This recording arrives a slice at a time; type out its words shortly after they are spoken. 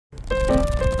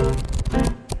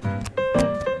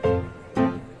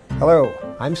Hello,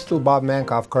 I'm still Bob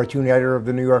Mankoff, cartoon editor of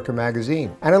the New Yorker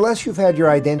magazine. And unless you've had your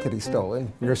identity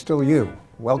stolen, you're still you.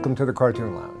 Welcome to the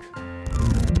Cartoon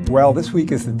Lounge. Well, this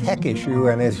week is the tech issue,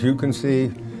 and as you can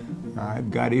see, I've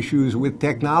got issues with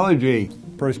technology.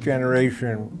 First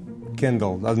generation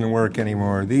Kindle doesn't work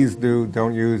anymore. These do,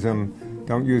 don't use them.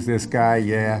 Don't use this guy,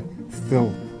 yeah,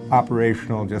 still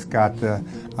operational. Just got the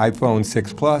iPhone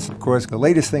 6 Plus. Of course, the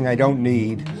latest thing I don't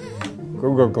need,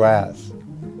 Google Glass.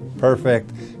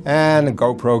 Perfect. And a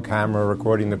GoPro camera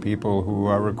recording the people who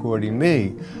are recording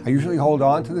me. I usually hold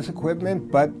on to this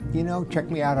equipment, but, you know,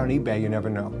 check me out on eBay, you never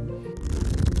know.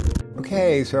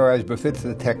 Okay, so as befits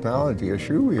the technology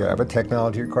issue, we have a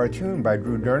technology cartoon by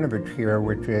Drew Dernovich here,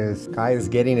 which is, guy is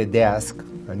getting a desk,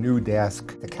 a new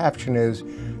desk. The caption is,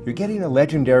 you're getting a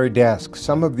legendary desk.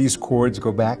 Some of these cords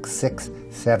go back 6,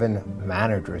 7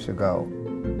 managers ago.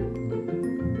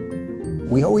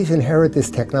 We always inherit this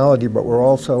technology, but we're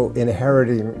also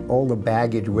inheriting all the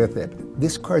baggage with it.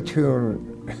 This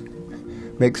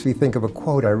cartoon makes me think of a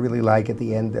quote I really like at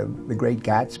the end of The Great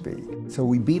Gatsby. So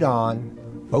we beat on,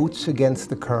 boats against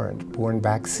the current, borne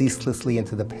back ceaselessly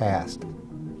into the past.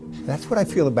 That's what I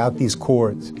feel about these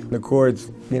chords. The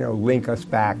chords, you know, link us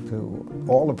back to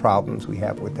all the problems we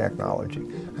have with technology.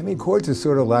 I mean, chords are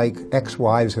sort of like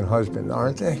ex-wives and husbands,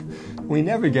 aren't they? We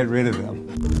never get rid of them.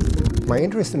 My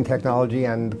interest in technology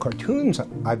and the cartoons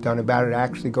I've done about it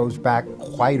actually goes back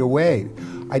quite a way.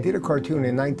 I did a cartoon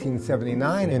in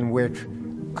 1979 in which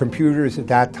computers at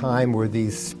that time were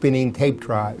these spinning tape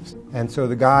drives. And so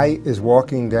the guy is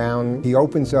walking down, he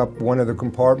opens up one of the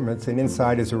compartments, and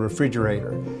inside is a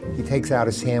refrigerator. He takes out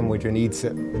a sandwich and eats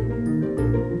it.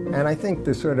 And I think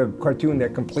the sort of cartoon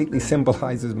that completely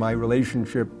symbolizes my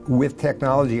relationship with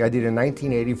technology, I did in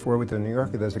 1984 with the New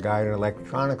Yorker. There's a guy in an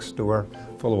electronics store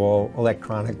full of all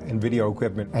electronic and video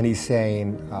equipment, and he's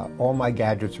saying, all my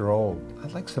gadgets are old.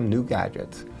 I'd like some new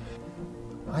gadgets.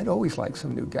 I'd always like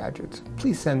some new gadgets.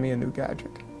 Please send me a new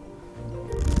gadget.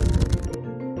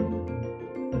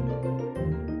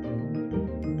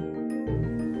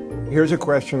 Here's a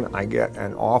question I get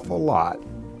an awful lot.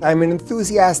 I'm an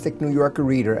enthusiastic New Yorker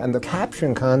reader, and the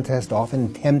Caption Contest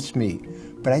often tempts me.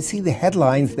 But I see the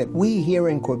headlines that we here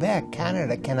in Quebec,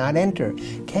 Canada, cannot enter.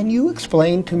 Can you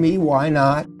explain to me why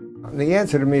not? The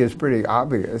answer to me is pretty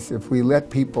obvious. If we let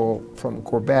people from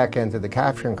Quebec enter the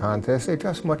Caption Contest, they're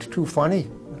just much too funny.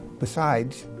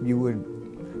 Besides, you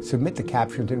would submit the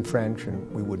captions in French,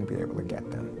 and we wouldn't be able to get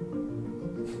them.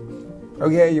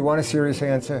 Okay, you want a serious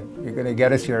answer? You're going to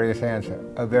get a serious answer,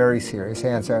 a very serious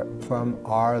answer from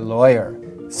our lawyer.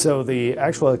 So the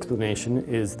actual explanation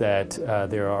is that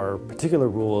there are particular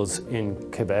rules in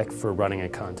Quebec for running a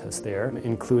contest there,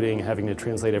 including having to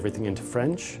translate everything into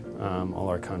French, all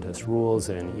our contest rules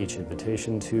and each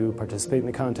invitation to participate in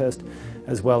the contest,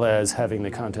 as well as having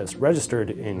the contest registered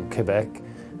in Quebec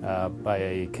by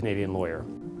a Canadian lawyer.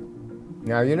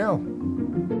 Now you know.